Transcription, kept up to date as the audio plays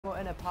We're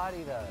in a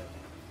party though.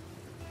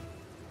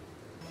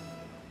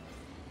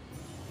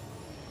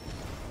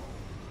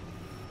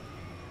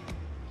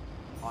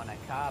 On a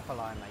car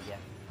below me, yeah.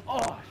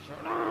 Oh, shit.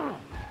 Oh,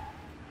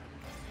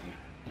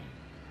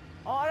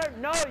 I don't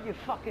know, you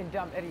fucking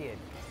dumb idiot.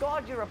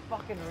 God, you're a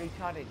fucking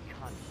retarded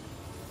cunt.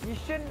 You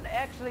shouldn't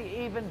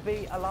actually even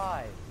be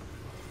alive.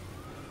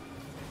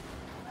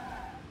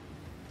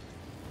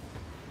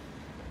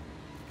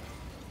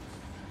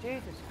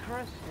 Jesus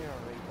Christ, you're a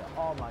retard.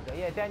 Oh my god.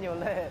 Yeah, Daniel,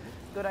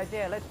 good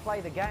idea. Let's play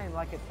the game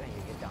like it's me.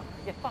 You're dumb.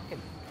 You fucking...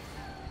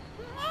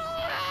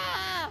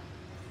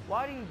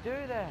 Why do you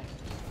do that?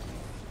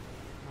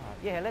 Oh,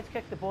 yeah, let's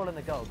kick the ball in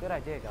the goal. Good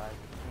idea, guys.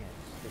 Yeah,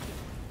 stupid.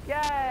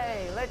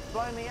 Yay! Let's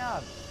blow me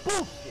up.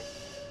 Bullshit!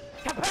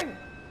 Kaping!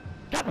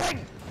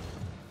 Kaping!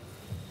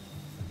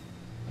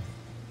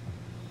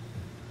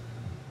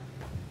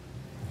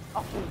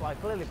 Oh, I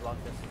clearly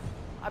blocked it.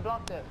 I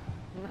blocked it.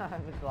 No,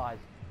 it's lies.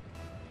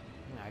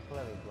 No, I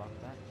clearly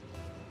blocked that.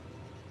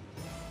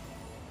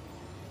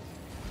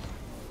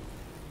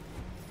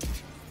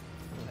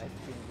 That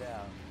spins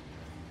out.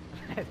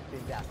 That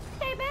spins out.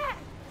 Stay back!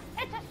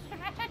 It's a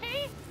strategy!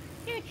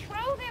 You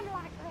troll them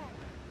like that!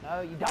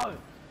 No, you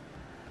don't!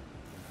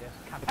 Just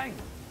kaping!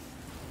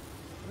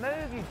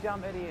 Move, you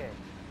dumb idiot!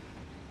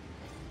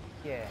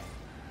 Yeah.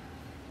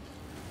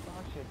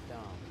 Gosh, you're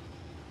dumb.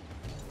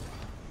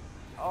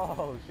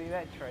 Oh, see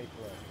that tray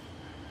flip?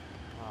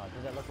 Oh,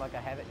 does it look like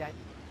I have it down?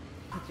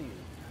 To you.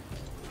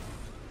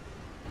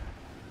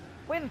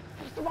 Where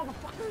the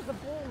motherfucker is the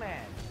ball,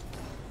 man?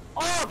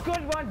 Oh,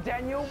 good one,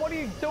 Daniel! What are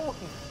you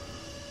doing?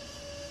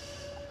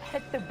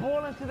 Hit the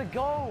ball into the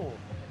goal!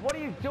 What are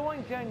you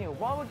doing, Daniel?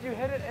 Why would you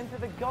hit it into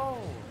the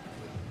goal?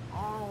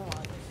 Oh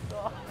my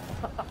god!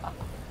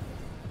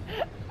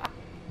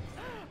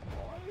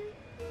 What are you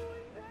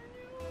doing,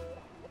 Daniel?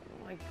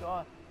 Oh my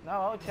god! No,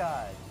 I'll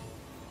charge.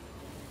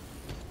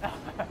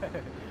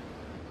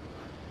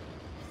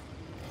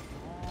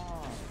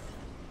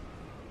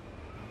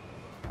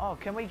 Oh,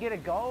 can we get a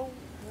goal?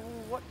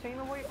 What team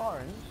are we?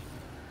 Orange?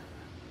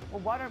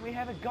 Well, why don't we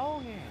have a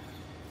goal yet?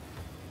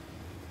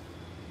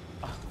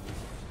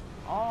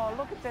 Oh,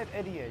 look at that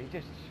idiot. He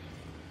just...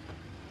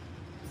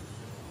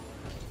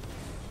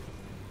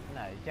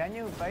 No,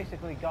 Daniel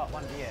basically got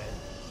one of yours.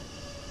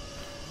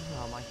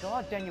 Oh my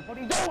god, Daniel, what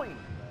are you doing?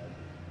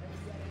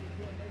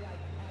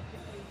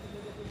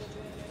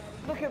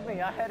 Look at me,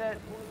 I hit it.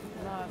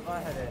 No,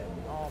 I hit it.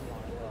 Oh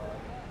my god.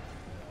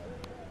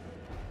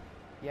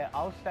 Yeah,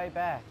 I'll stay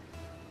back.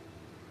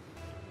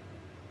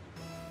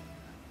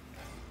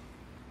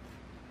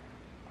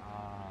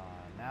 Ah,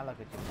 now look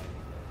at you.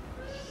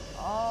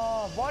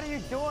 Oh, what are you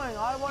doing?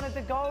 I wanted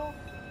to go.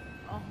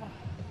 Oh my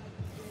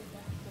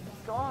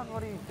god,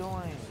 what are you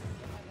doing?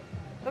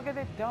 Look at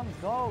that dumb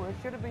goal. It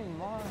should have been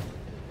mine.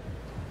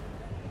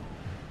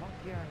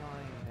 Fuck, you're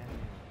annoying,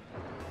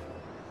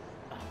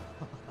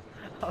 Daniel.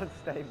 I'll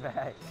stay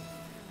back.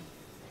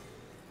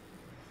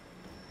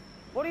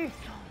 What are you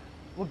doing?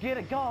 We'll get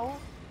a goal.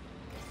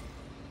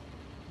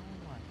 Oh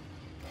my.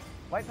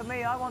 Wait for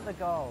me, I want the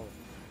goal.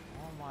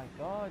 Oh my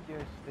god,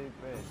 you're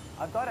stupid.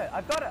 I've got it,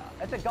 I've got it.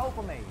 It's a goal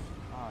for me.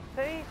 Oh,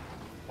 see?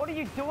 What are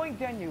you doing,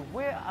 Daniel?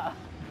 Where?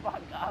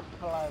 Fuck up,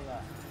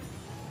 Clover.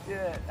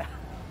 Shit.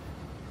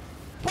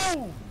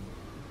 Boom!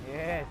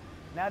 Yes.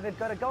 Now they've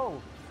got a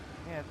goal.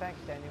 Yeah, thanks,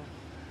 Daniel.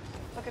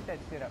 Look at that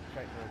setup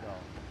straight for a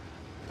goal.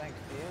 Thanks,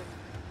 dude.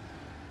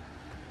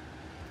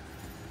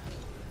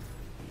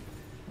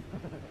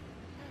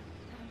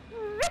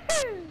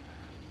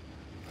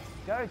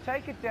 Go,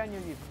 take it, Daniel,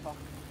 you fuck.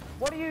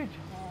 What are you...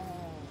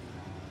 Oh.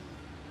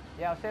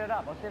 Yeah, I'll set it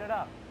up, I'll set it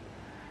up.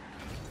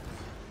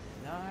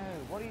 No,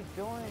 what are you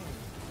doing?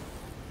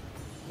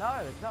 No,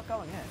 it's not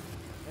going in.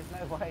 There's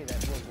no way that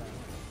ball's going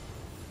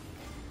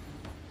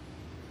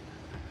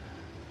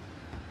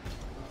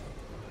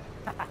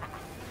in.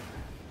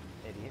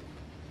 Idiot.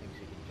 Thinks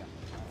you can jump.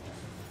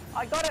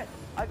 I got it!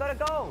 I got a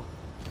goal!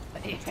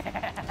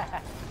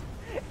 Yeah!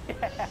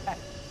 Yeah!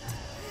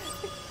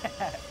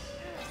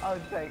 I'll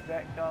take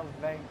that goal,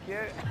 thank you.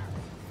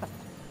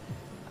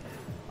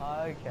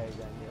 Okay,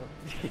 Daniel.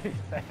 You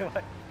say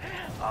what?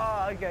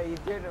 Oh, okay, you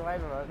did it away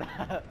from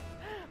it.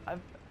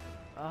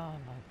 Oh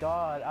my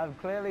god, I'm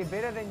clearly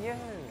better than you.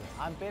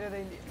 I'm better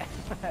than you.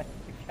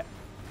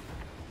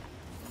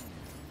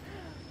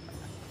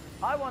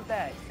 I want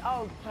that.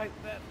 I'll take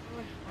that.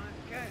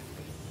 Okay.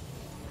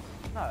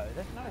 No,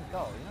 that's not a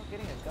goal. You're not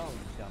getting a goal,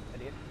 you dumb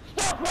idiot.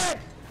 Stop it!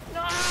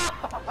 No!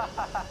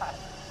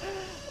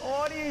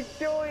 What are you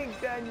doing,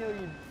 Daniel,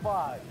 you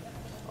fuck?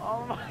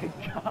 Oh my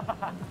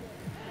god.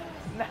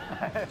 No.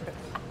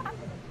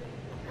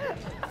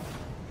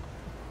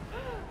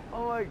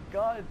 Oh my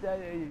god,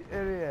 Daniel, you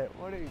idiot.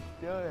 What are you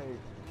doing?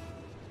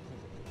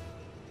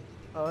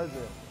 Oh, is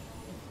it?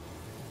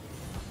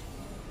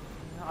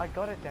 No, I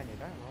got it, Daniel.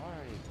 Don't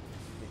worry.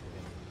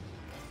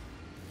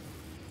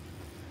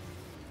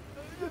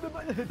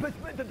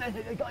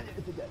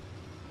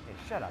 Yeah,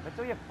 shut up. It's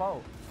all your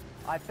fault.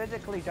 I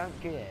physically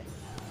don't care.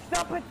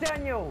 Stop it,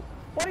 Daniel!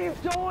 What are you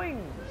doing?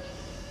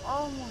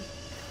 Oh my...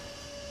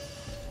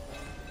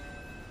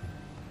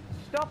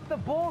 Stop the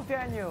ball,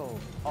 Daniel!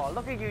 Oh,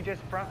 look at you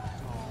just front.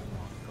 Oh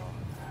my god.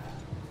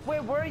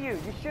 Where were you?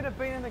 You should have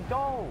been in the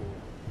goal.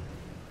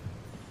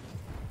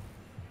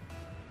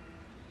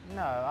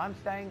 No, I'm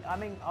staying. I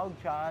mean, I'll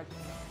charge.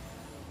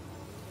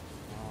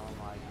 Oh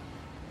my.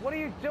 What are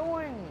you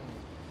doing?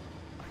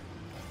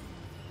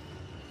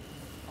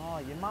 Oh,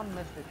 your mum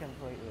missed it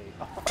completely.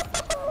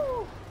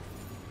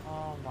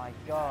 Oh my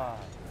god.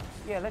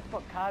 Yeah, let's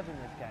put cars in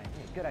this game.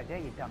 Yeah, good idea,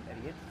 you dumb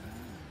idiot.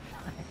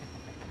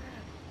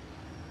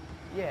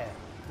 Yeah,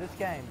 this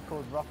game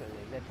called Rocket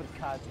League, they put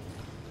cars in it.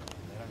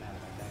 They don't know how to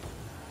make games.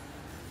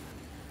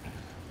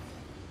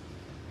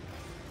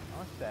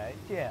 I'll say,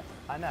 yeah,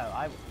 I know,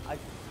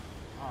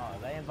 oh,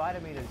 they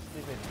invited me to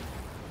stupid,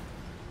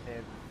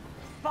 they're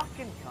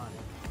fucking cunt.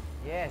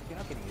 Yes, you're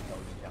not getting your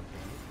golden jump,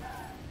 are you?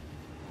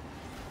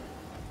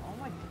 Oh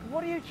my,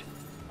 what are you,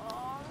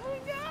 oh my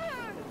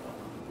god!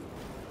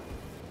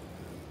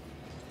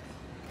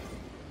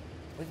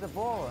 Where's the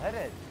ball? Hit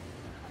it.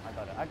 I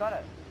got it. I got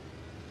it.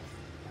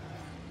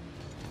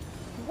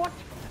 What?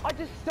 I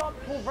just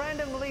stopped for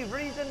randomly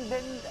reasons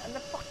and the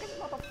fucking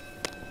mother...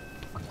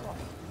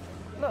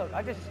 Look,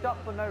 I just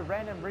stopped for no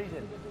random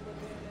reason.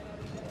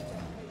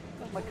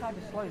 Look, my car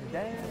just slows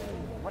down.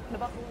 What the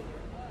fuck?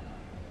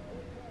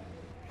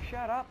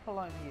 Shut up,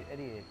 Paloma, you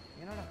idiot.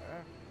 You're not a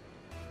her.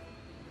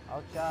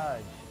 I'll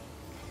charge.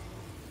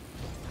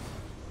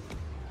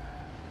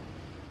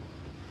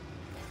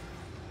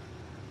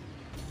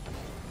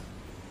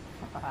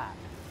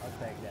 I'll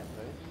take that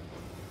boost.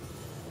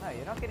 No,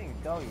 you're not getting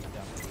a goal, you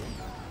dumb idiot.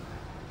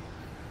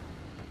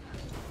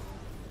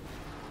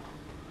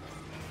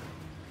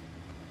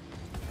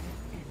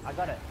 I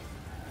got it.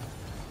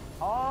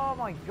 Oh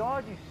my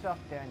god, you suck,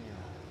 Daniel.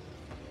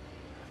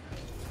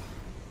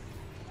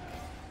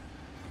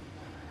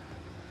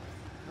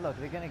 Look,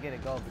 they're gonna get a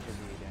goal because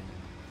of you,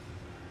 Daniel.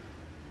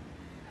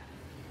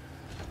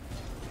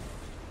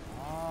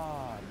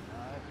 Oh,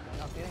 no, they're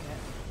not getting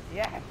it.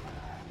 Yes!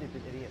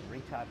 Stupid idiot,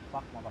 retard,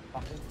 fuck,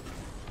 motherfucker.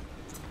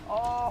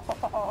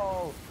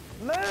 Oh!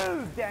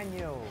 Move,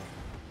 Daniel!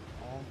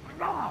 Oh,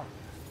 God!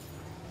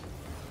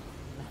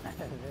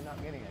 They're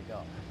not getting a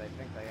goal. They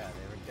think they are.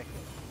 They're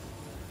ridiculous.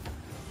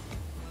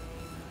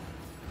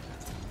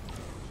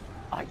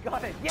 I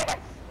got it! Yes!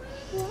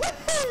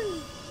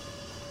 Woohoo!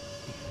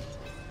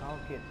 I'll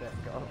get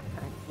that goal.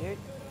 Thank you.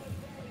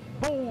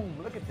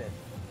 Boom! Look at this.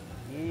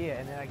 Yeah,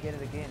 and then I get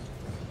it again.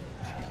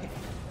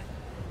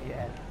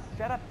 Yes.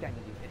 Shut up,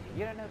 Daniel, you idiot.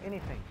 You don't know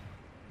anything.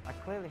 I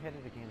clearly hit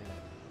it again.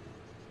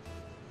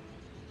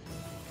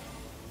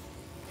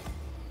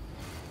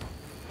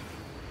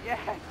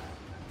 Yes!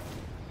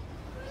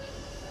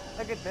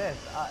 Look at this.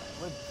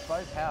 With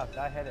both house,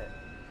 I hit it.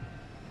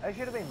 That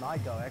should have been my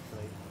goal,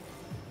 actually.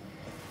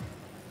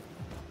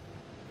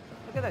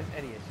 Look at those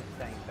idiots just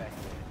staying back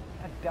there.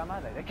 How dumb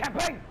are they? They're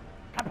camping!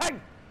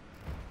 Camping!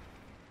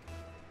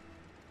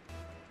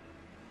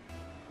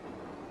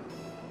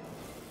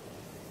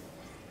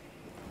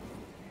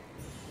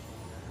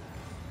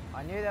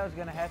 I knew that was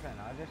going to happen.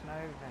 I just know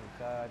everything,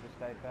 so I just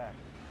stayed back.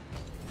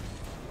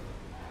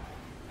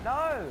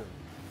 No!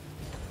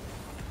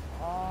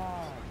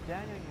 Oh,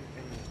 Daniel, you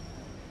idiot.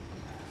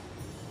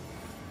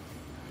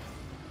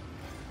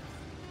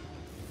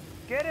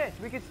 Get it!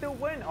 We can still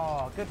win!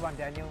 Oh, good one,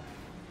 Daniel.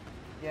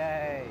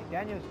 Yay.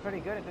 Daniel's pretty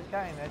good at this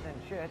game, as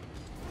in shit.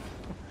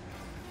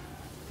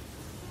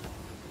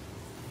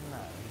 No,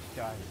 he's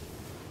joking.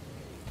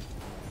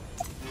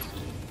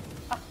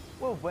 Ah,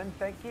 we'll win,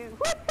 thank you.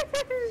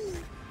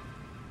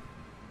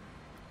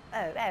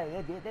 Oh,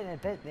 they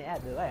didn't put me out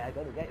of the way. I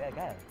gotta get back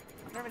out.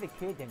 I don't really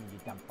care, Daniel, you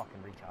dumb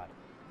fucking retard.